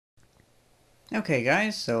Okay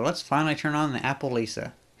guys, so let's finally turn on the Apple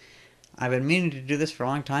Lisa. I've been meaning to do this for a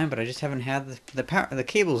long time, but I just haven't had the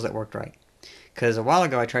cables that worked right. Because a while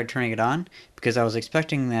ago I tried turning it on, because I was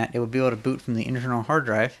expecting that it would be able to boot from the internal hard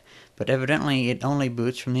drive, but evidently it only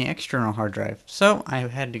boots from the external hard drive. So I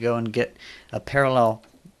had to go and get a parallel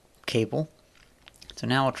cable. So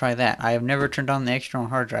now I'll try that. I have never turned on the external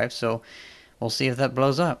hard drive, so we'll see if that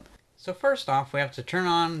blows up. So first off, we have to turn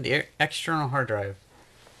on the external hard drive.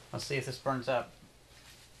 Let's see if this burns up.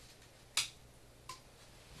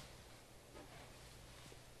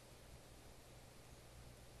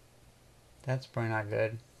 That's probably not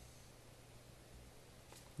good.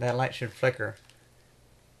 That light should flicker.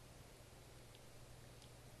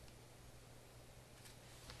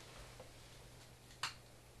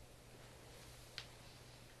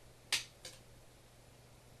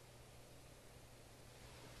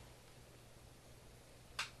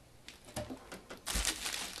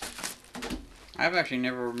 I've actually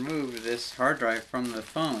never removed this hard drive from the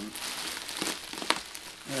phone.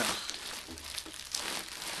 Ugh.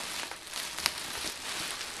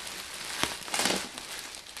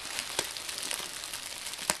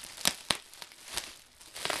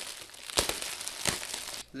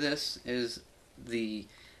 This is the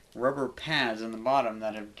rubber pads on the bottom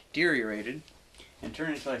that have deteriorated and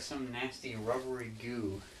turned into like some nasty rubbery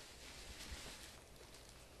goo.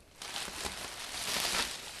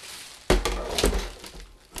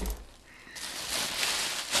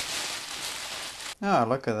 Oh,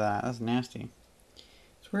 look at that. That's nasty.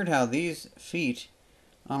 It's weird how these feet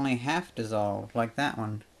only half dissolve, like that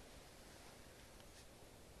one.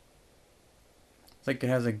 It's like it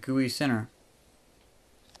has a gooey center.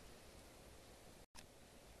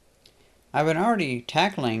 I've been already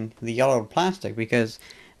tackling the yellow plastic because,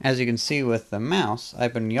 as you can see with the mouse,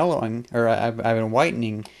 I've been I've been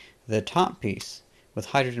whitening the top piece with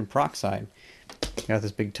hydrogen peroxide. Got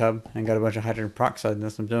this big tub and got a bunch of hydrogen peroxide, and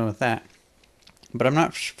that's what I'm doing with that. But I'm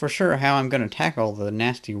not for sure how I'm going to tackle the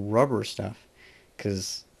nasty rubber stuff,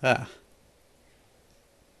 because,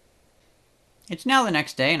 It's now the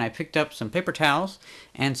next day, and I picked up some paper towels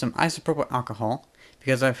and some isopropyl alcohol,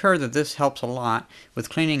 because I've heard that this helps a lot with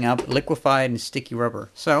cleaning up liquefied and sticky rubber.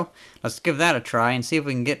 So, let's give that a try and see if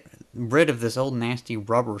we can get rid of this old nasty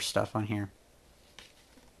rubber stuff on here.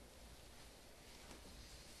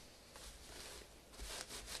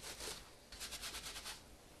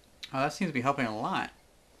 Oh, that seems to be helping a lot.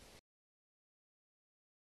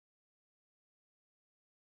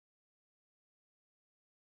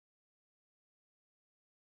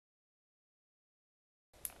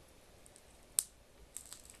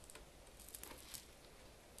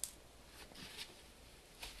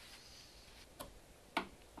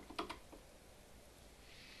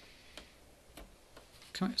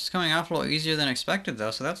 It's coming off a little easier than expected,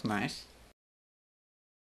 though, so that's nice.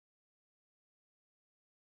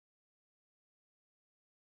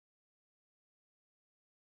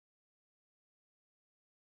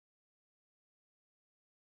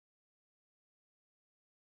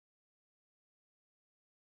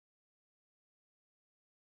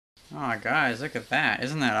 Oh, guys, look at that.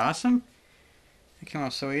 Isn't that awesome? It came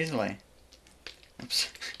off so easily. Oops.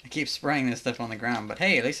 I keep spraying this stuff on the ground, but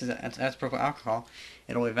hey, at least it's isopropyl alcohol.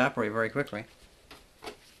 It'll evaporate very quickly.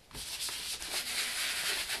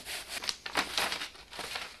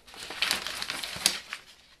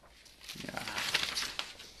 Yeah.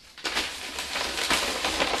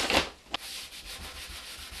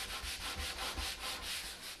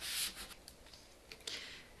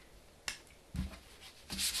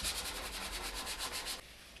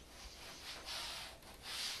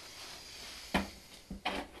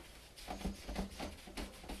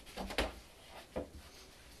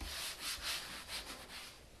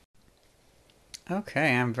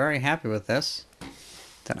 Okay, I'm very happy with this.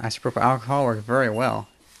 That isopropyl alcohol worked very well.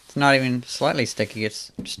 It's not even slightly sticky,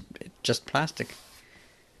 it's just plastic.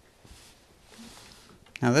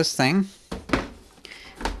 Now this thing, I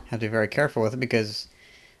have to be very careful with it because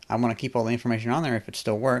I want to keep all the information on there if it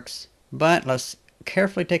still works. But let's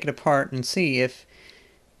carefully take it apart and see if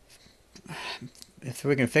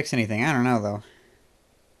we can fix anything. I don't know though.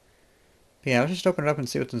 But yeah, let's just open it up and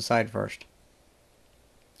see what's inside first.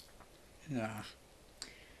 Yeah.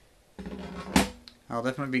 I'll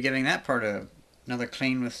definitely be giving that part another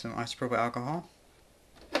clean with some isopropyl alcohol.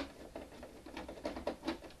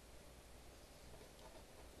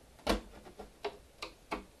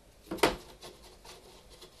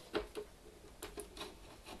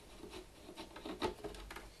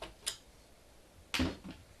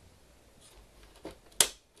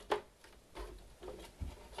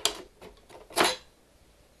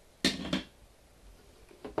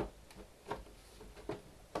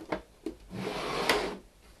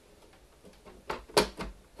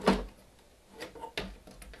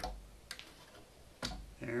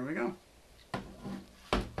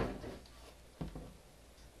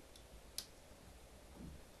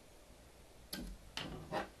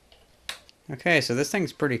 Okay, so this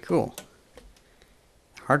thing's pretty cool.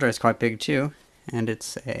 Hard drive's quite big too, and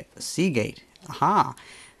it's a Seagate. Aha!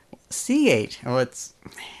 Seagate! Well, it's...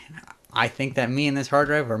 I think that me and this hard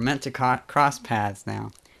drive are meant to cross paths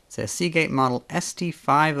now. It's a Seagate model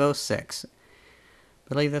ST506. I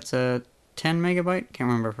believe that's a 10 megabyte? Can't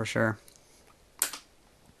remember for sure.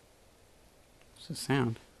 What's the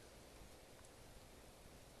sound?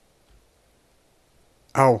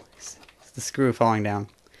 Oh, it's the screw falling down.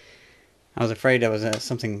 I was afraid there was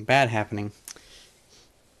something bad happening.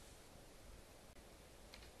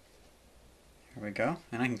 There we go.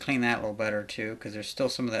 And I can clean that a little better too, because there's still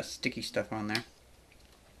some of that sticky stuff on there.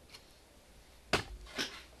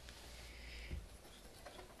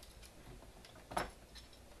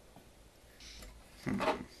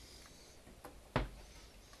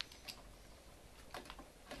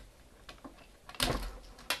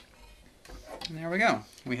 And there we go.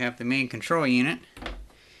 We have the main control unit,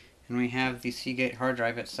 and we have the Seagate hard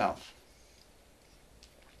drive itself.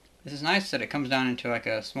 This is nice that it comes down into like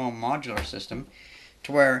a small modular system,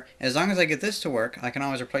 to where as long as I get this to work, I can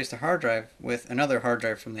always replace the hard drive with another hard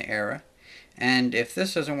drive from the era. And if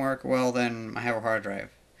this doesn't work, well, then I have a hard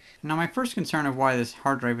drive. Now, my first concern of why this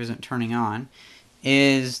hard drive isn't turning on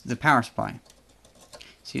is the power supply.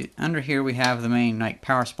 See, under here we have the main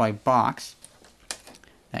power supply box,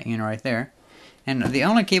 that unit right there. And the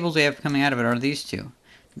only cables we have coming out of it are these two.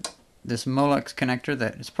 This Molex connector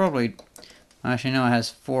that is probably, actually no, it has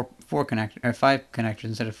five connectors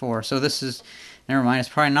instead of 4. So this is, never mind, it's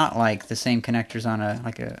probably not like the same connectors on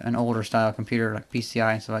an older style computer like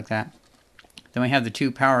PCI and stuff like that. Then we have the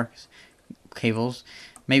two power cables,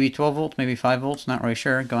 maybe 12 volts, maybe 5 volts, not really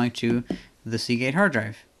sure, going to the Seagate hard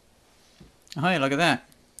drive. Oh hey, look at that.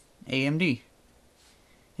 AMD.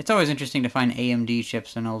 It's always interesting to find AMD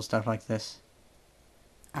chips and old stuff like this.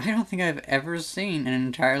 I don't think I've ever seen an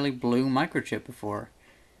entirely blue microchip before.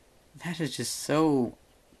 That is just so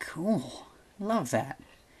cool. I love that.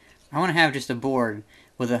 I want to have just a board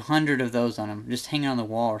with 100 of those on them, just hanging on the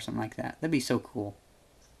wall or something like that. That'd be so cool.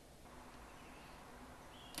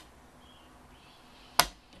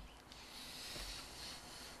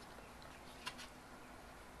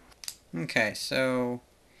 Okay, so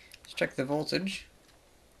let's check the voltage.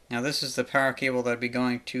 Now this is the power cable that would be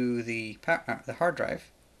going to the hard drive.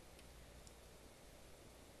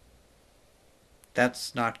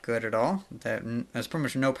 That's not good at all. There's pretty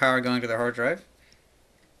much no power going to the hard drive.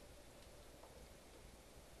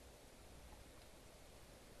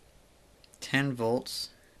 $10.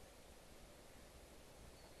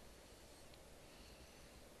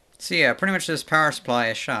 So yeah, pretty much this power supply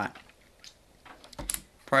is shot.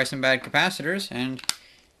 Probably some bad capacitors, and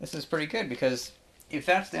this is pretty good because if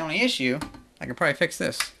that's the only issue, I can probably fix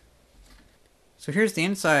this. So here's the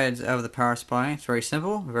insides of the power supply. It's very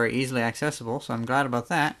simple, very easily accessible, so I'm glad about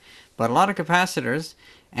that. But a lot of capacitors,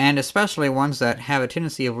 and especially ones that have a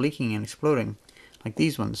tendency of leaking and exploding. Like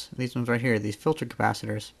these ones right here, these filter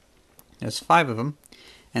capacitors. There's 5 of them,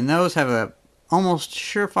 and those have a almost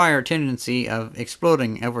surefire tendency of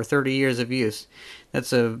exploding over 30 years of use.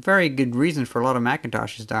 That's a very good reason for a lot of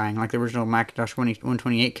Macintoshes dying, like the original Macintosh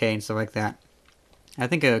 128K and stuff like that. I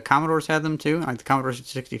think Commodores had them too, like the Commodore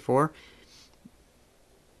 64.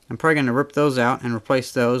 I'm probably going to rip those out and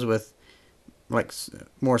replace those with like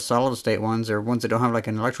more solid state ones, or ones that don't have like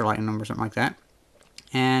an electrolyte in them or something like that.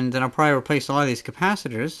 And then I'll probably replace a lot of these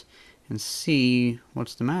capacitors and see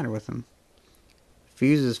what's the matter with them.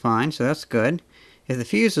 Fuse is fine, so that's good. If the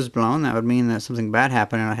fuse is blown, that would mean that something bad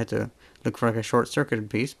happened and I had to look for like a short-circuited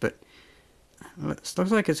piece, but it looks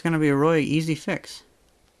like it's going to be a really easy fix.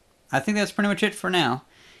 I think that's pretty much it for now.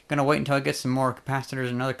 Gonna wait until I get some more capacitors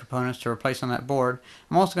and other components to replace on that board.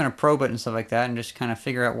 I'm also gonna probe it and stuff like that and just kind of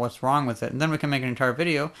figure out what's wrong with it, and then we can make an entire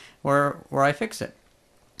video where I fix it.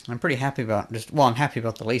 I'm pretty happy about I'm happy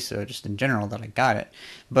about the Lisa just in general that I got it,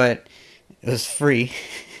 but it was free.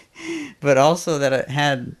 But also that it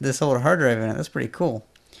had this old hard drive in it. That's pretty cool.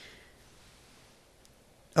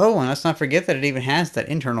 Oh, and let's not forget that it even has that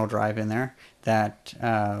internal drive in there, that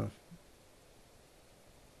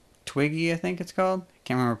Twiggy, I think it's called.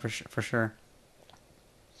 Can't remember for sure.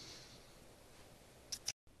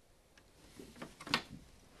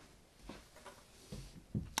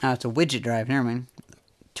 It's a widget drive. Never mind.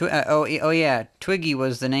 Oh yeah, Twiggy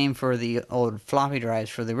was the name for the old floppy drives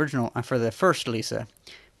for the original, for the first Lisa,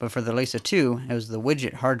 but for the Lisa 2, it was the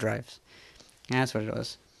widget hard drives. That's what it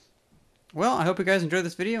was. Well, I hope you guys enjoyed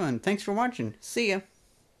this video, and thanks for watching. See ya.